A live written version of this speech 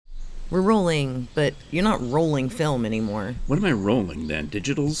We're rolling, but you're not rolling film anymore. What am I rolling then?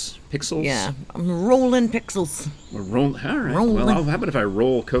 Digitals? Pixels? Yeah, I'm rolling pixels. We're all right. Rolling. Well, how about if I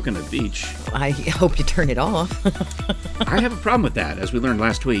roll Coconut Beach? I hope you turn it off. I have a problem with that, as we learned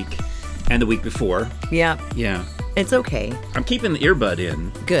last week and the week before. Yeah, Yeah. it's okay. I'm keeping the earbud in.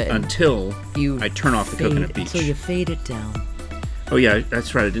 Good. Until I turn off the Coconut Beach. So you fade it down. Oh, yeah,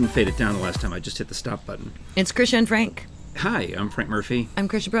 that's right. I didn't fade it down the last time. I just hit the stop button. It's Krisha and Frank. Hi, I'm Frank Murphy. I'm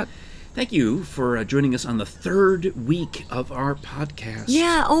Krisha Brooke. Thank you for joining us on the third week of our podcast.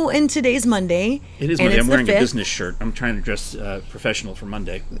 Yeah, and today's Monday. It is and Monday. it's I'm wearing the a 5th. business shirt. I'm trying to dress professional for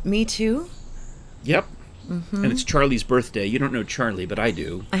Monday. Me too. Yep. And it's Charlie's birthday. You don't know Charlie, but I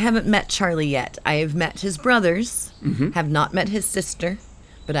do. I haven't met Charlie yet. I have met his brothers, have not met his sister,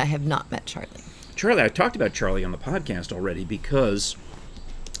 but I have not met Charlie. Charlie, I talked about Charlie on the podcast already because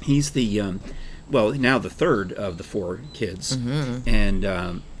he's the, now the third of the four kids.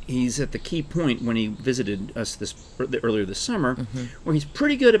 And he's at the key point when he visited us earlier this summer, where he's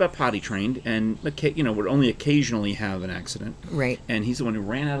pretty good about potty trained and, would only occasionally have an accident. Right. And he's the one who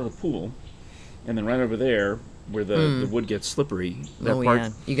ran out of the pool. And then right over there, where the wood gets slippery, that part, yeah,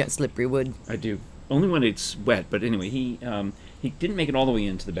 you got slippery wood. I do. Only when it's wet. But anyway, he didn't make it all the way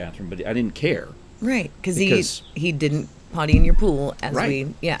into the bathroom, but I didn't care. Right, because he didn't potty in your pool as Right.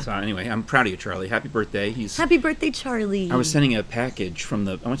 yeah. So anyway, I'm proud of you, Charlie. Happy birthday. Happy birthday, Charlie. I was sending a package I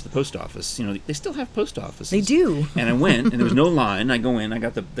went to the post office. You know, they still have post offices. They do. And I went, and there was no line. I go in, I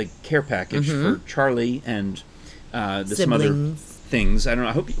got the care package for Charlie and some other Siblings. things. I don't know.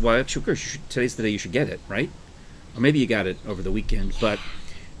 I hope. Today's the day you should get it, right? Or maybe you got it over the weekend. But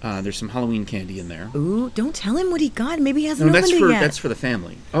there's some Halloween candy in there. Ooh, don't tell him what he got. Maybe he hasn't No, opened it yet. that's for the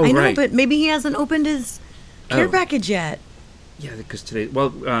family. Oh, I know, right. but maybe he hasn't opened his care Oh. package yet. Yeah, because today. Well,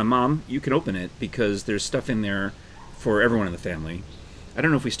 Mom, you can open it because there's stuff in there for everyone in the family. I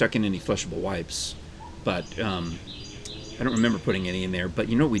don't know if we stuck in any flushable wipes, but I don't remember putting any in there. But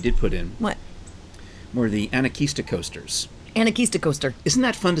you know what we did put in? What? Were the Anarchista coasters. Anarchista coaster. Isn't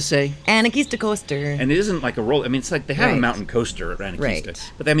that fun to say? Anarchista coaster. And it isn't like a roll. I mean, it's like they have a Right. mountain coaster at Anarchista.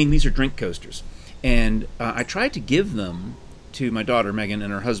 Right. But I mean, these are drink coasters. And I tried to give them to my daughter, Megan,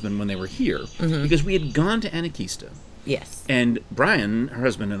 and her husband when they were here because we had gone to Anarchista. Yes. And Brian, her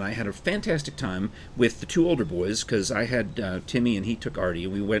husband, and I had a fantastic time with the two older boys because I had Timmy and he took Artie.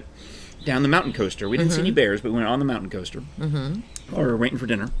 And we went down the mountain coaster. We didn't see any bears, but we went on the mountain coaster. Or we were waiting for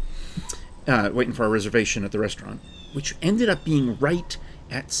dinner, waiting for our reservation at the restaurant, which ended up being right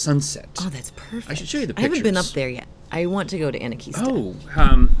at sunset. Oh, that's perfect. I should show you the I haven't been up pictures. there yet. I want to go to Anarchista. Oh,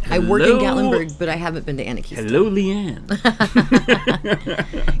 I work in hello- Gatlinburg, but I haven't been to Anarchista. Hello, Leanne.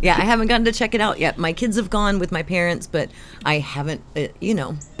 Yeah, I haven't gotten to check it out yet. My kids have gone with my parents, but I haven't,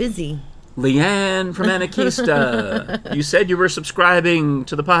 busy. Leanne from Anarchista. You said you were subscribing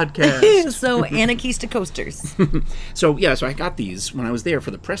to the podcast. So, Anarchista coasters. So I got these when I was there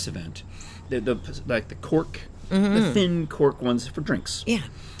for the press event. The cork, the thin cork ones for drinks. Yeah.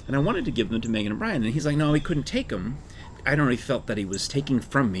 And I wanted to give them to Megan and Brian, and he's like, no, he couldn't take them. I don't know if he felt that he was taking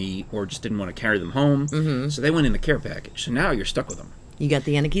from me or just didn't want to carry them home. So they went in the care package. So now you're stuck with them. You got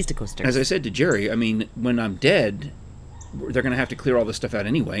the Anarchista coaster. As I said to Jerry, I mean, when I'm dead, they're going to have to clear all this stuff out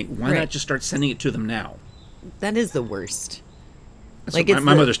anyway. Why Right. not just start sending it to them now? That is the worst. So Like, my it's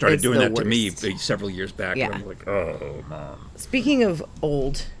mother started it's doing the that to me worst. several years back. Yeah. And I'm like, oh, Mom. Speaking of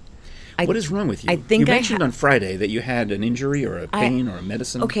old, What is wrong with you? I think you I mentioned on Friday that you had an injury or a pain or a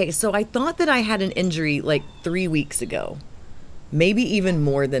medicine. Okay, so I thought that I had an injury like 3 weeks ago. Maybe even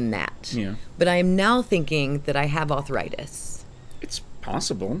more than that. Yeah. But I am now thinking that I have arthritis It's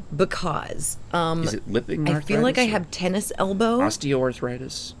possible. because Is it lipping I arthritis? feel like I or have tennis elbow,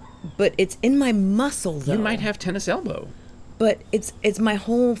 osteoarthritis. but it's in my muscle though. You might have tennis elbow. But it's my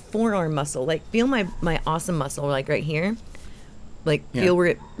whole forearm muscle. Like feel my awesome muscle like right here. Like Yeah. feel where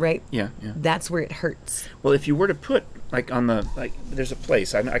it right? Yeah. That's where it hurts. Well, if you were to put there's a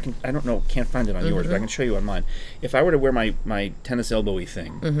place I don't know, can't find it on yours, but I can show you on mine. If I were to wear my tennis elbowy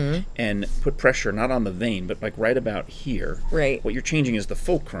thing and put pressure not on the vein but like right about here, Right. What you're changing is the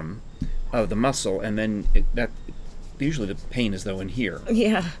fulcrum of the muscle, and then usually the pain is though in here.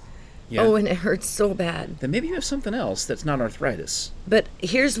 Yeah. Yeah. Oh, and it hurts so bad. Then maybe you have something else that's not arthritis. But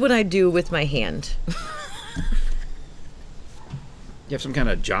here's what I do with my hand. You have some kind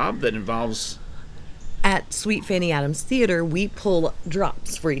of job that involves. At Sweet Fanny Adams Theater, we pull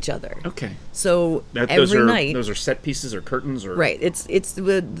drops for each other. Okay. So Those every are night, those are set pieces or curtains or right? It's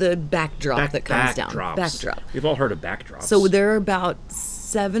the backdrop that comes down. backdrops. Backdrop. We've all heard of backdrops. So there are about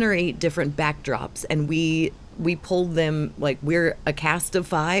 7 or 8 different backdrops, and we pull them like we're a cast of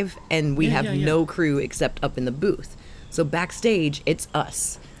 5, and we have yeah. no crew except up in the booth. So backstage, it's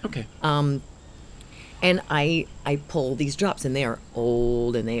us. Okay. And I pull these drops, and they are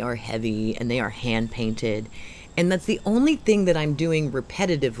old, and they are heavy, and they are hand painted, and that's the only thing that I'm doing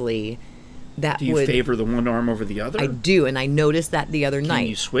repetitively. That Do you would favor the one arm over the other? I do, and I noticed that the other Can night.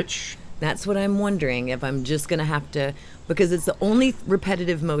 you switch? That's what I'm wondering, if I'm just gonna have to, because it's the only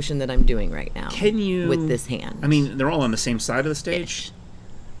repetitive motion that I'm doing right now. Can you with this hand? I mean, they're all on the same side of the stage.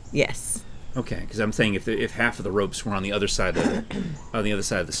 Yes. Okay, because I'm saying if half of the ropes were on the other side of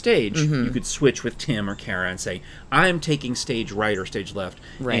the stage, Mm-hmm. you could switch with Tim or Kara and say, "I'm taking stage right or stage left,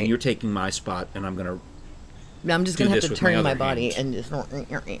 Right. and you're taking my spot, and I'm gonna." I'm just Do gonna have this to with my turn my other body hand. and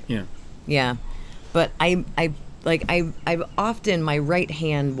just. Yeah. Yeah, but I've often, my right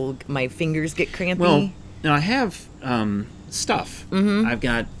hand will, my fingers get crampy. Well, now I have stuff. Mm-hmm. I've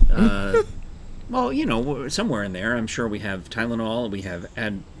got, well, somewhere in there, I'm sure we have Tylenol. We have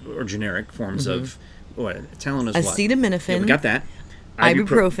or generic forms of what Tylenol is. What? Acetaminophen. Yeah, we got that.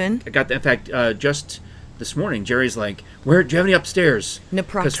 Ibuprofen. I got that. In fact, just this morning, Jerry's like, "Where do you have any upstairs?" 'Cause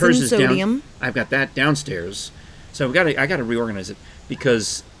Naproxen sodium. Down, I've got that downstairs, so I got to reorganize it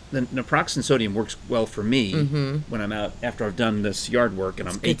because the naproxen sodium works well for me when I'm out after I've done this yard work and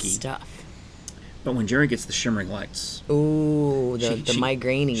I'm Good achy. stuff. But when Jerry gets the shimmering lights, Ooh, the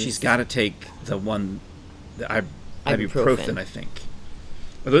migrainies. she's got to take the one, the Ibuprofen. ibuprofen, I think.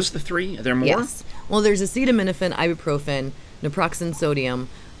 Are those the three? Are there more? Yes. Well, there's acetaminophen, ibuprofen, naproxen sodium,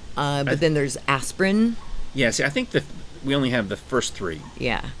 but then there's aspirin. Yeah, see, I think that we only have the first three.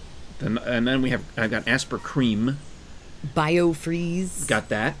 Yeah. And then I've got Aspercream. Biofreeze. Got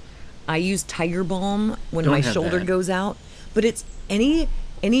that. I use Tiger Balm when Don't my have shoulder that. goes out, but it's any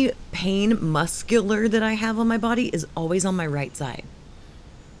pain muscular that I have on my body is always on my right side.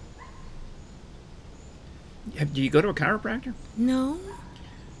 Do you go to a chiropractor? No.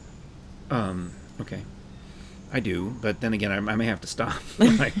 Okay. I do, but then again, I may have to stop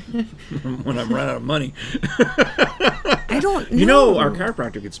when I run out of money. I don't know. You know, our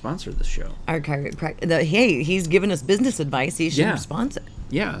chiropractor could sponsor this show. Our chiropractor, hey, he's given us business advice. He should Yeah. sponsor.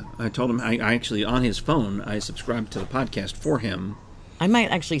 Yeah, I told him, I actually, on his phone, I subscribed to the podcast for him. I might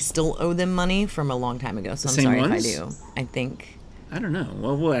actually still owe them money from a long time ago, so I'm same sorry ones? if I do. I think. I don't know.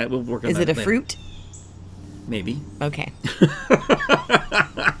 Well, we'll work on Is that it a later. fruit? Maybe. Okay.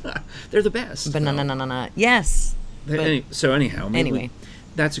 They're the best. Banana. Yes. So anyhow, maybe Anyway.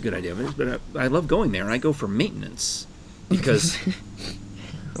 that's a good idea. But I love going there, and I go for maintenance because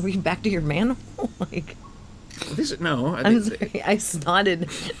Are we back to your manhole? Like, no. I'm sorry. I snotted.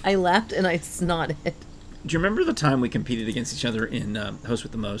 I laughed and I snotted. Do you remember the time we competed against each other in Host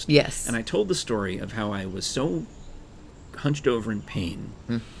with the Most? Yes. And I told the story of how I was so hunched over in pain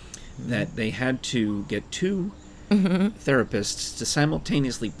that they had to get two therapists to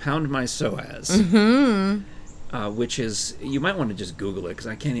simultaneously pound my psoas, which is, you might want to just Google it because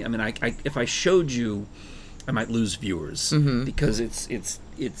I can't. I mean, I if I showed you, I might lose viewers because it's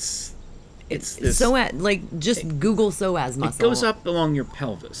this. Like just Google psoas muscle. It goes up along your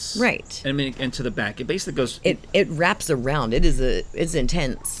pelvis, Right. I mean, and to the back. It basically goes. It wraps around. It's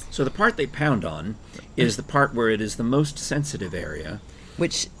intense. So the part they pound on is the part where it is the most sensitive area.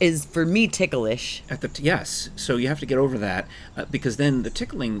 Which is for me ticklish. Yes, so you have to get over that because then the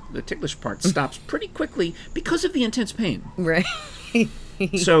ticklish part stops pretty quickly because of the intense pain. Right.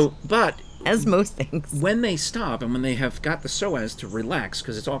 So, but As most things. when they stop and when they have got the psoas to relax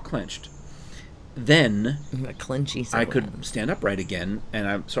because it's all clenched, then A clenchy psoas. I could stand upright again, and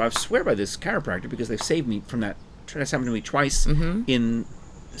I swear by this chiropractor because they've saved me from that. That's happened to me twice in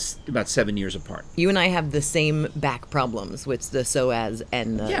about 7 years apart. You and I have the same back problems with the psoas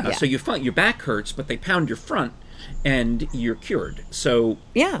and the... Yeah, so your back hurts, but they pound your front, and you're cured. So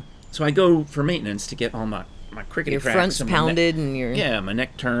Yeah. So I go for maintenance to get all my crickety Your cracks front's and my pounded neck, and your... yeah, my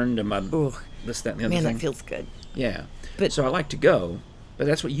neck turned and my Ugh. this, that, and the other Man, thing. that feels good. Yeah. But- so I like to go, but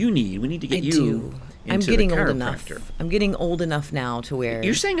that's what you need. We need to get I you do. into I'm getting the old enough. chiropractor. I'm getting old enough now to where...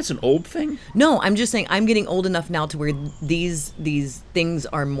 You're saying it's an old thing? No, I'm just saying I'm getting old enough now to where these things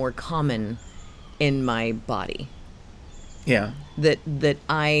are more common in my body. Yeah. That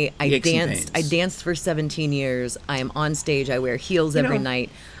I Aches and danced. pains. I danced for 17 years. I am on stage. I wear heels every know, night.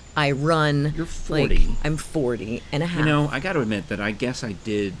 I run. you're 40. Like, I'm 40 and a half. You know, I got to admit that I guess I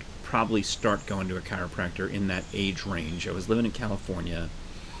did probably start going to a chiropractor in that age range. I was living in California,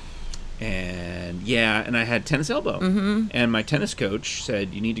 and I had tennis elbow. And my tennis coach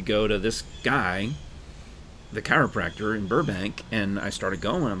said, you need to go to this guy, the chiropractor in Burbank, and I started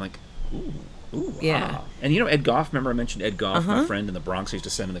going. I'm like, ooh. Yeah. Ah. And you know Ed Goff? Remember I mentioned Ed Goff, my friend in the Bronx. I used to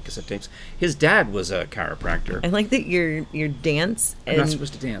send him the cassette tapes. His dad was a chiropractor. I like that your dance. I'm not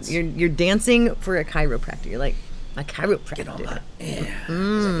supposed to dance. You're dancing for a chiropractor. You're like, A chiropractor. Get all that. Yeah.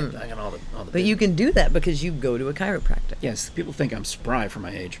 'Cause I got all the But you can do that because you go to a chiropractor. Yes, people think I'm spry for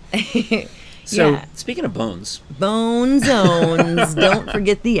my age. So, Yeah. speaking of bones, Bone zones. Don't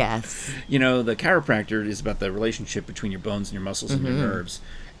forget the S. you know, the chiropractor is about the relationship between your bones and your muscles and your nerves.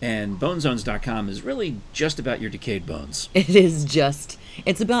 And bonezones.com is really just about your decayed bones. It is just,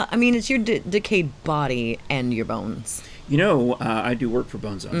 it's about, I mean, it's your decayed body and your bones. You know, I do work for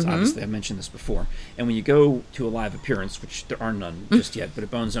Bone Zones. Obviously, I've mentioned this before. And when you go to a live appearance, which there are none just yet, but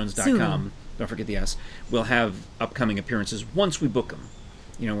at bonezones.com, Soon. don't forget the S, we'll have upcoming appearances once we book them.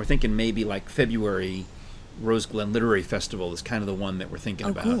 You know, we're thinking maybe like February Rose Glen Literary Festival is kind of the one that we're thinking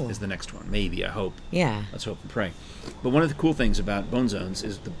about cool. is the next one. Maybe, I hope. Yeah. Let's hope and pray. But one of the cool things about Bone Zones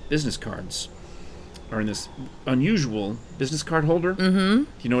is the business cards are in this unusual business card holder. Mm-hmm. Do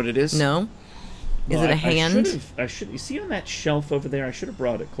you know what it is? No? Is Well, it a hand? I should. You see on that shelf over there? I should have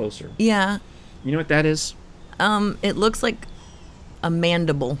brought it closer. Yeah. You know what that is? It looks like a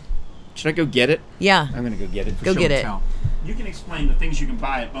mandible. Should I go get it? Yeah. I'm going to go get it. For Go show get and it. tell. You can explain the things you can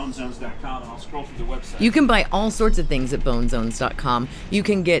buy at bonezones.com, and I'll scroll through the website. You can buy all sorts of things at bonezones.com. You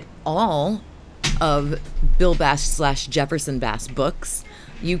can get all of Bill Bass / Jefferson Bass books.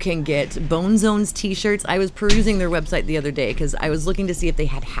 You can get Bone Zones t-shirts. I was perusing their website the other day because I was looking to see if they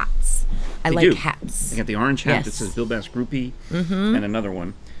had hats. I They like do. hats. They got the orange hat that Yes. says Bill Bass Groupie, and another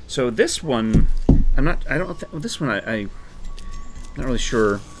one. So this one, I'm not really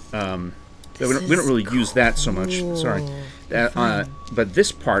sure. We don't really use that so much. Sorry, but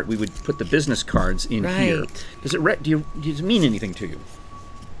this part we would put the business cards in here. Right. Does it? Does it mean anything to you?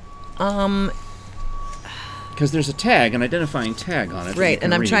 Because there's a tag, an identifying tag on it. that you Right, can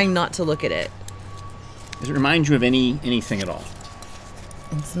and I'm read. trying not to look at it. Does it remind you of anything at all?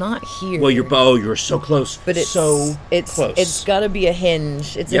 It's not here. Well, you're so close. but it's so close. It's got to be a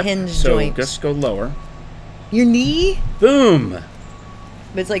hinge. It's a hinge so joint. just go lower. Your knee? Boom.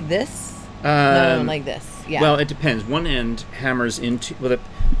 But it's like this? No, like this. Yeah. Well, it depends. One end hammers into. Well,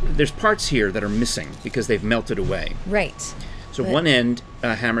 there's parts here that are missing because they've melted away. right. So one end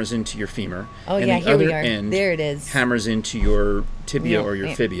hammers into your femur. Oh, and yeah, the here we other are. End There it is. Hammers into your tibia or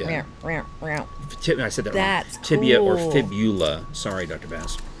your fibia. I said that That's wrong. Tibia or cool. fibula. Sorry, Dr.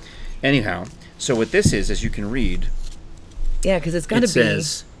 Bass. Anyhow, so what this is, as you can read, Yeah, because it's got to it be.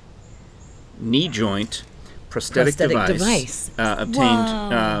 says knee joint prosthetic device,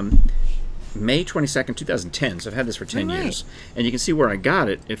 obtained May 22nd, 2010. So I've had this for 10 All right. years. And you can see where I got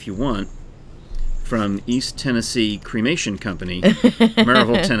it, if you want, from East Tennessee Cremation Company,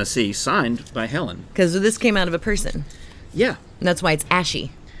 Maryville, Tennessee, signed by Helen. Because this came out of a person. Yeah, And that's why it's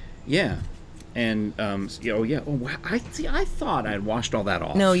ashy. yeah. And, oh, yeah. Oh, wow. I thought I'd washed all that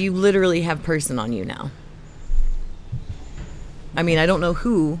off. No, you literally have person on you now. I mean, I don't know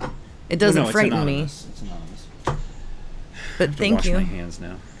who. It doesn't no, it's frighten me. anonymous. It's anonymous. But thank Wash you. my hands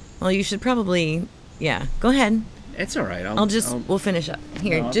now. Well, you should probably. Yeah, go ahead. It's all right. We'll finish up.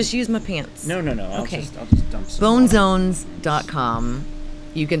 Here, No, just use my pants. No. Okay. I'll just dump some water. Bonezones.com.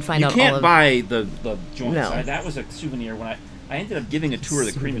 You can find You out all can't of buy the joints. No. That was a souvenir when I ended up giving a tour of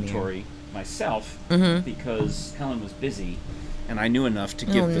the Souvenir. crematory myself Mm-hmm. because Helen was busy, and I knew enough to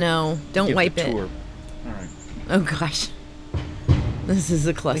Oh give the no! Don't give wipe the it. tour. All right. Oh gosh. This is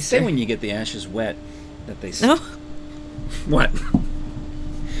a cluster. They say when you get the ashes wet that they No, what?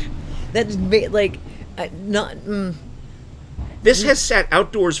 that's like not. This has sat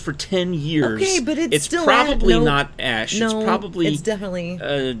outdoors for 10 years. Okay, but it's still probably no, not ash. No, it's probably it's definitely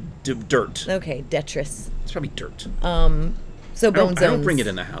dirt. okay. Detritus. It's probably dirt. So I Bonezones. don't bring it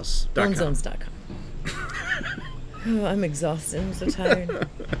in the house. Bonezones.com. Oh, I'm exhausted. I'm so tired.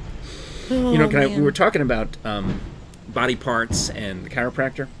 Oh, You know, we man. were talking about body parts and the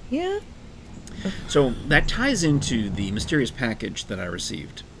chiropractor. Yeah. So that ties into the mysterious package that I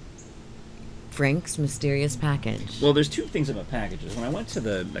received. Frank's mysterious package. Well, there's two things about packages. When I went to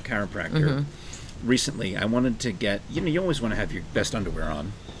the chiropractor recently, I wanted to get, you always want to have your best underwear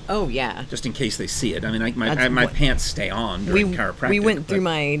on, Oh yeah. just in case they see it. I mean, That's my what- pants stay on We during chiropractic. we went through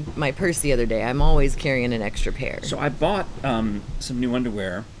but- my purse the other day. I'm always carrying an extra pair. So I bought some new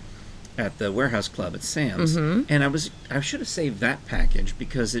underwear at the Warehouse Club at Sam's, and I should have saved that package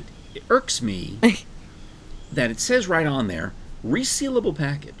because it irks me that it says right on there, resealable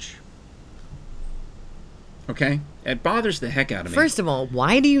package. Okay? It bothers the heck out of me. First of all,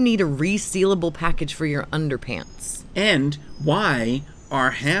 why do you need a resealable package for your underpants? And why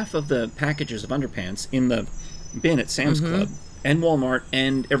are half of the packages of underpants in the bin at Sam's Club and Walmart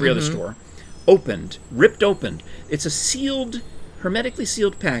and every other store ripped open? It's a sealed, hermetically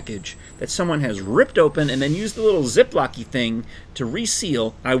sealed package that someone has ripped open and then used the little Ziploc-y thing to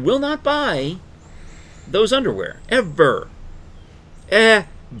reseal. I will not buy those underwear. Ever.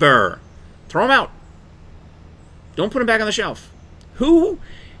 Ever. Throw them out. Don't put them back on the shelf. Who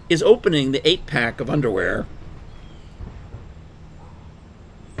is opening the 8-pack of underwear?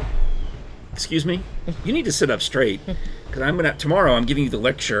 Excuse me? You need to sit up straight. Because tomorrow I'm giving you the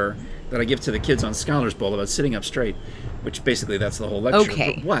lecture that I give to the kids on Scholars Bowl about sitting up straight. Which basically that's the whole lecture.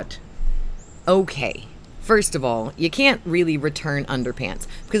 Okay. But what? Okay. First of all, you can't really return underpants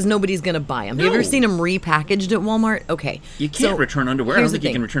because nobody's going to buy them. No. Have you ever seen them repackaged at Walmart? Okay. You can't return underwear. I don't here's think the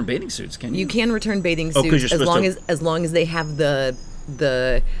you can thing. return bathing suits, can you? You can return bathing 'cause you're suits supposed as long as they have the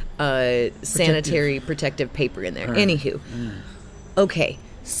sanitary protective paper in there. Anywho. Okay.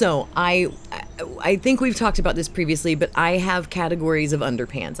 So I think we've talked about this previously, but I have categories of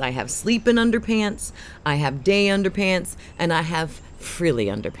underpants. I have sleep-in underpants, I have day underpants, and I have frilly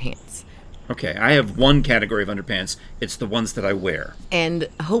underpants. Okay, I have one category of underpants. It's the ones that I wear. And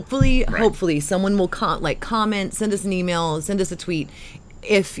hopefully someone will comment, send us an email, send us a tweet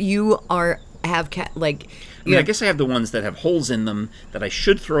if you I guess I have the ones that have holes in them that I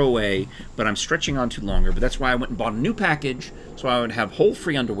should throw away, but I'm stretching on too longer. But that's why I went and bought a new package, so I would have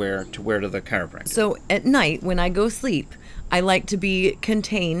hole-free underwear to wear to the chiropractor. So at night when I go sleep, I like to be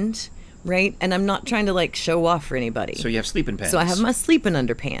contained, right? And I'm not trying to show off for anybody. So you have sleeping pants. So I have my sleeping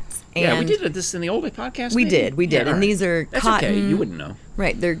underpants. And yeah, we did this in the old podcast. We maybe? did, Yeah, and all right. these are That's cotton. okay. You wouldn't know.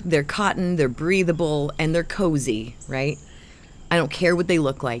 Right, they're cotton, they're breathable, and they're cozy, right? I don't care what they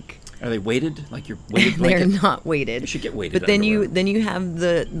look like. Are they weighted? Like your weighted They're blanket? not weighted. You should get weighted But then underwear. you have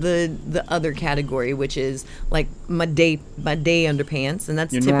the other category, which is like my day underpants, and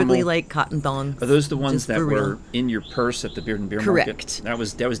that's Your typically normal- like cotton thongs. Are those the ones just that for real. were in your purse at the Beard and Beer Correct. Market?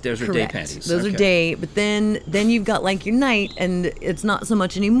 Those are day Correct. panties. Those Okay. are day, but then you've got like your night, and it's not so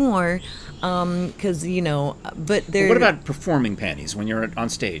much anymore, because but they're. What about performing panties when you're on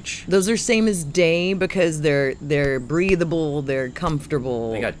stage? Those are same as day because they're breathable, they're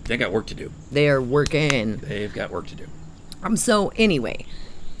comfortable. They got work to do. They are working. They've got work to do. So anyway,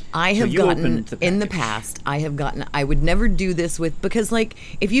 I have you gotten opened the in the package. past. I would never do this because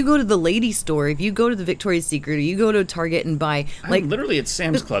if you go to the lady store, if you go to the Victoria's Secret, or you go to Target and buy I'm literally at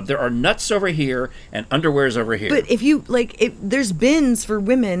Sam's Club. There are nuts over here and underwears over here. But if you if there's bins for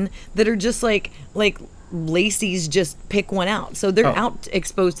women that are just like Lacey's, just pick one out, so they're out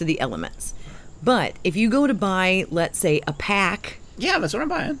exposed to the elements. But if you go to buy, let's say, a pack, yeah, that's what I'm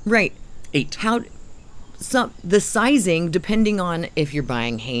buying. right? 8. The sizing, depending on if you're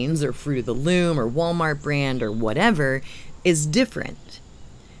buying Hanes or Fruit of the Loom or Walmart brand or whatever, is different.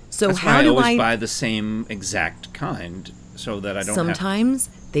 So That's how why I do always buy the same exact kind so that I don't sometimes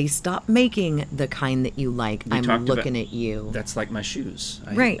they stop making the kind that you like. I'm talked looking about- at you. That's like my shoes.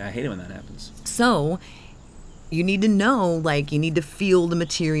 Right. I hate it when that happens. So you need to know, you need to feel the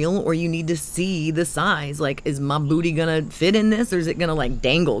material, or you need to see the size. Is my booty gonna fit in this, or is it gonna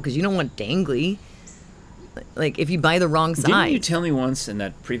dangle? Because you don't want dangly. If you buy the wrong size. Didn't you tell me once in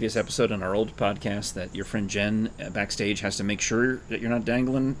that previous episode on our old podcast that your friend Jen backstage has to make sure that you're not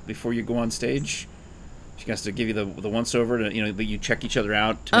dangling before you go on stage? She has to give you the once over to that you check each other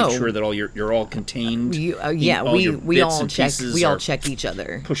out to make sure that you're all contained. All your we bits all and check. pieces We all are check each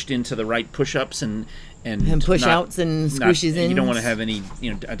other. pushed into the right push-ups and push not- outs and not- squishes in. You don't want to have any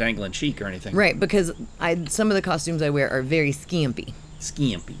a dangling cheek or anything. Right, because some of the costumes I wear are very skimpy.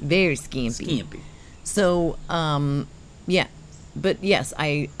 Skimpy. Very skimpy. Skimpy. So, yeah. But yes,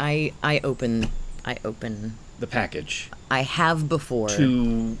 I open The package. I have before.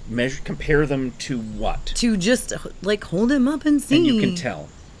 To compare them to what? To just hold him up and see. And you can tell.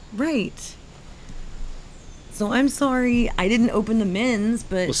 Right. So I'm sorry I didn't open the men's,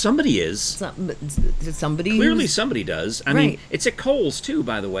 but Well, somebody is. somebody Clearly somebody does. I mean, Right. it's at Kohl's too,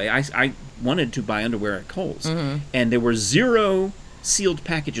 by the way. I wanted to buy underwear at Kohl's. Mm-hmm. And there were 0 sealed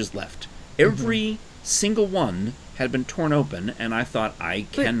packages left. Every single one had been torn open, and I thought, I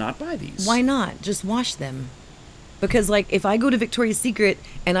cannot buy these. Why not? Just wash them. Because if I go to Victoria's Secret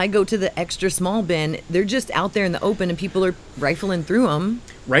and I go to the extra small bin, they're just out there in the open and people are rifling through them.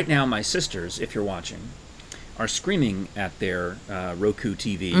 Right now, my sisters, if you're watching, are screaming at their Roku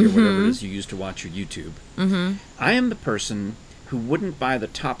TV or whatever it is you use to watch your YouTube. Mm-hmm. I am the person who wouldn't buy the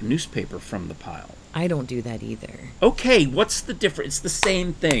top newspaper from the pile. I don't do that either. Okay, what's the difference? It's the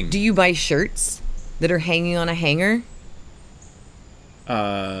same thing. Do you buy shirts that are hanging on a hanger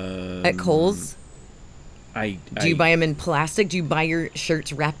at Kohl's? Do you buy them in plastic? Do you buy your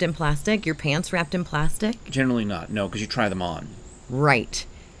shirts wrapped in plastic? Your pants wrapped in plastic? Generally not. No, because you try them on. Right.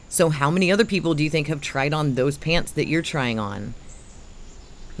 So how many other people do you think have tried on those pants that you're trying on?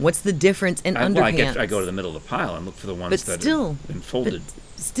 What's the difference in underpants? Well, I go to the middle of the pile and look for the ones that have been folded.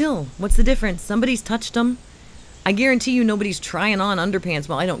 Still, what's the difference? Somebody's touched them. I guarantee you nobody's trying on underpants.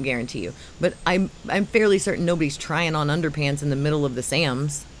 Well, I don't guarantee you, but I'm fairly certain nobody's trying on underpants in the middle of the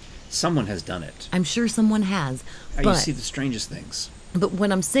Sam's. Someone has done it. I'm sure someone has. You see the strangest things. But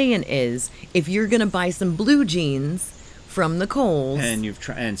what I'm saying is, if you're gonna buy some blue jeans from the Kohl's,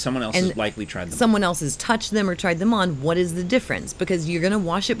 and someone else has likely tried them. Someone else has touched them or tried them on. What is the difference? Because you're gonna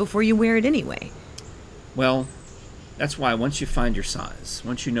wash it before you wear it anyway. Well, that's why once you find your size,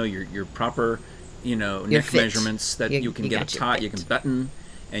 once you know your proper, neck fit. measurements, that you can get a tie, you can button,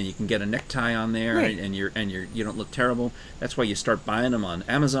 and you can get a necktie on there, right. and you don't look terrible. That's why you start buying them on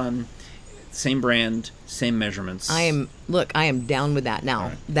Amazon. Same brand, same measurements. I am down with that now.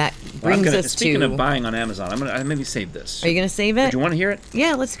 Right. That brings us to. Speaking of buying on Amazon, I maybe save this. Are you gonna save it? Do you want to hear it?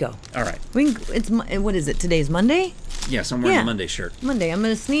 Yeah, let's go. All right. What is it? Today's Monday. Yes, I'm wearing a Monday shirt. Monday. I'm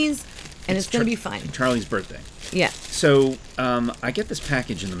gonna sneeze, and it's gonna be fine. Charlie's birthday. Yeah. So I get this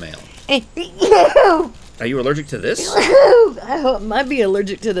package in the mail. Are you allergic to this? I might be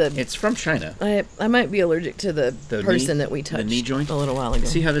allergic to the. It's from China. I might be allergic to the person knee, that we touched the knee joint? a little while ago.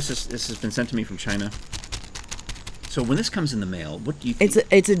 See how this has been sent to me from China? So when this comes in the mail, what do you think?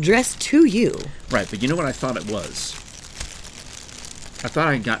 It's addressed to you. Right, but you know what I thought it was? I thought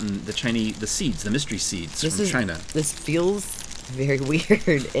I had gotten the seeds, the mystery seeds from China. This feels very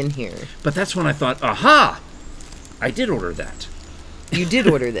weird in here. But that's when I thought, aha! I did order that. You did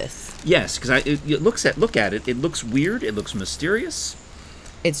order this. Yes, because look at it. It looks weird. It looks mysterious.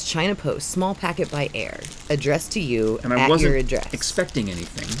 It's China Post, small packet by air, addressed to you and I at wasn't your address. Expecting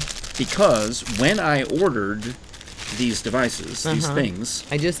anything, because when I ordered these devices, these things,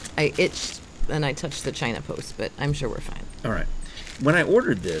 I itched and I touched the China Post, but I'm sure we're fine. All right. When I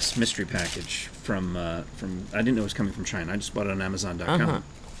ordered this mystery package from I didn't know it was coming from China. I just bought it on Amazon.com.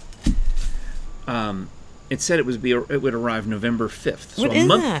 It said it would arrive November 5th. So what is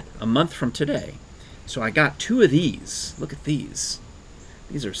that? A month from today. So I got 2 of these. Look at these.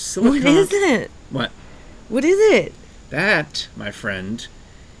 These are silicone. What is it? What? What is it? That, my friend,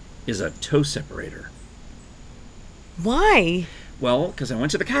 is a toe separator. Why? Well, because I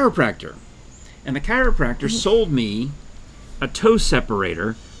went to the chiropractor. And the chiropractor sold me a toe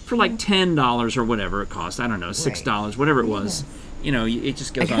separator for like $10 or whatever it cost. I don't know, $6, whatever it was. It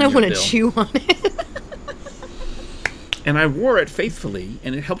just goes on your bill. I kind of want to chew on it. And I wore it faithfully,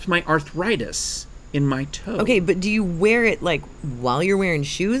 and it helped my arthritis in my toe. Okay, but do you wear it like while you're wearing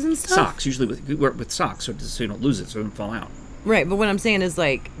shoes and stuff? Socks, usually you wear it with socks so you don't lose it, so it doesn't fall out. Right, but what I'm saying is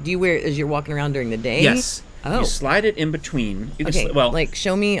do you wear it as you're walking around during the day? Yes. Oh. You slide it in between.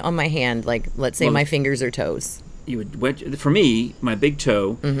 Show me on my hand, let's say my fingers or toes. For me, my big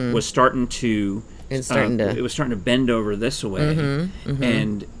toe was starting to. It was starting to bend over this way,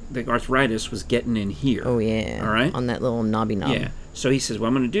 and the arthritis was getting in here. Oh yeah. All right. On that little knobby knob. Yeah. So he says, what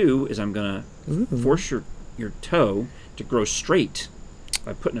I'm going to do is I'm going to force your toe to grow straight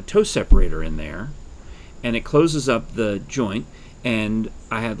by putting a toe separator in there, and it closes up the joint, and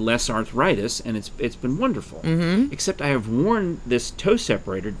I had less arthritis, and it's been wonderful. Except I have worn this toe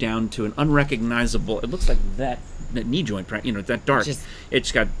separator down to an unrecognizable. It looks like that knee joint, that dark.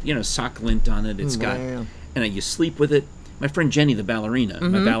 It's got sock lint on it. It's got, and you sleep with it. My friend Jenny, the ballerina,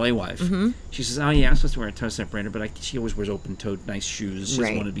 my ballet wife, she says, "Oh yeah, I'm supposed to wear a toe separator, but she always wears open-toed, nice shoes. She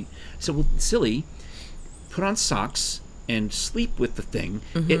doesn't want to be." I said, "Well, silly, put on socks and sleep with the thing.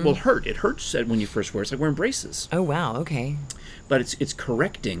 It will hurt. It hurts when you first wear it. It's like wearing braces." Oh wow, okay. But it's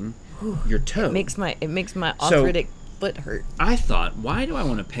correcting your toe. It makes my arthritic foot hurt. I thought, why do I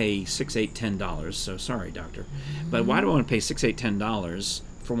want to pay $6, $8, $10? So sorry, doctor, but why do I want to pay $6, $8, $10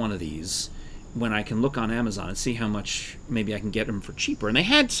 for one of these? When I can look on Amazon and see how much maybe I can get them for cheaper. And they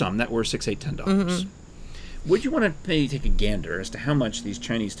had some that were $6, $8, $10. Would you want to maybe take a gander as to how much these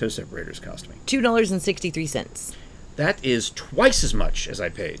Chinese toe separators cost me? $2.63. That is twice as much as I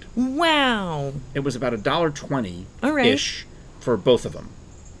paid. Wow. It was about $1.20-ish for both of them.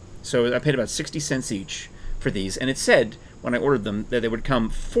 So I paid about 60 cents each for these. And it said, when I ordered them, that they would come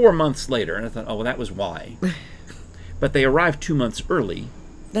 4 months later. And I thought, oh, well, that was why. But they arrived 2 months early.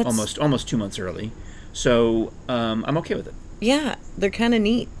 Almost 2 months early, so I'm okay with it. Yeah, they're kind of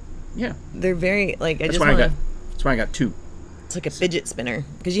neat. Yeah, they're very That's why I got 2. It's like a fidget spinner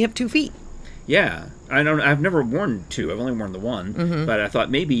because you have 2 feet. Yeah, I've never worn 2. I've only worn the 1. But I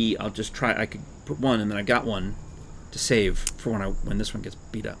thought maybe I'll just try. I could put 1, and then I got 1 to save for when this one gets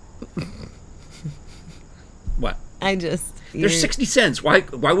beat up. What? They're 60 cents. Why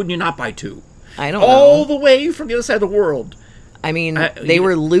wouldn't you not buy 2? I don't know. All the way from the other side of the world. I mean, they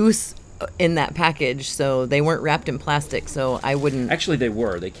were loose in that package, so they weren't wrapped in plastic. So I wouldn't. Actually, they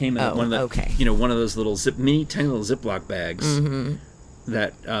were. They came in Oh, one of the, okay. one of those little tiny little Ziploc bags. Mm-hmm.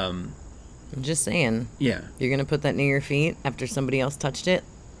 That, I'm just saying. yeah. You're gonna put that near your feet after somebody else touched it.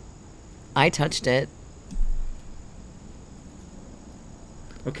 I touched it.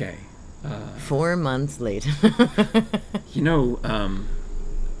 Okay. 4 months later. You know,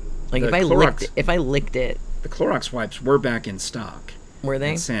 Like The if I licked it, the Clorox wipes were back in stock were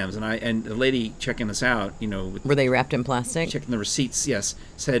they? at Sam's, and the lady checking us out, with Were they wrapped in plastic? checking the receipts, yes,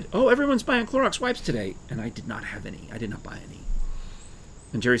 said, "Oh, everyone's buying Clorox wipes today," and I did not have any. I did not buy any.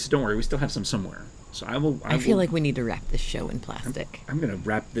 And Jerry said, "Don't worry, we still have some somewhere." So I feel like we need to wrap this show in plastic I'm going to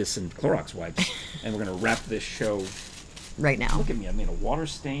wrap this in Clorox wipes, and we're going to wrap this show. right now. Look at me, I made a water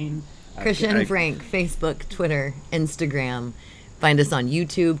stain. Krisha and Frank, Facebook, Twitter, Instagram. Find us on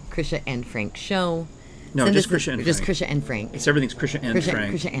YouTube, Krisha and Frank Show. No, Send just us Krisha and Just Frank. Krisha and Frank. It's everything's Krisha and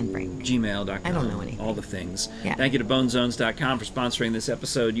Frank. Krisha and Frank. Gmail.com. I don't know anything. All the things. Yeah. Thank you to bonezones.com for sponsoring this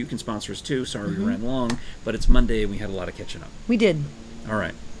episode. You can sponsor us too. Sorry Mm-hmm. we ran long, but it's Monday and we had a lot of catching up. We did. All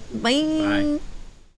right. Bye. Bye.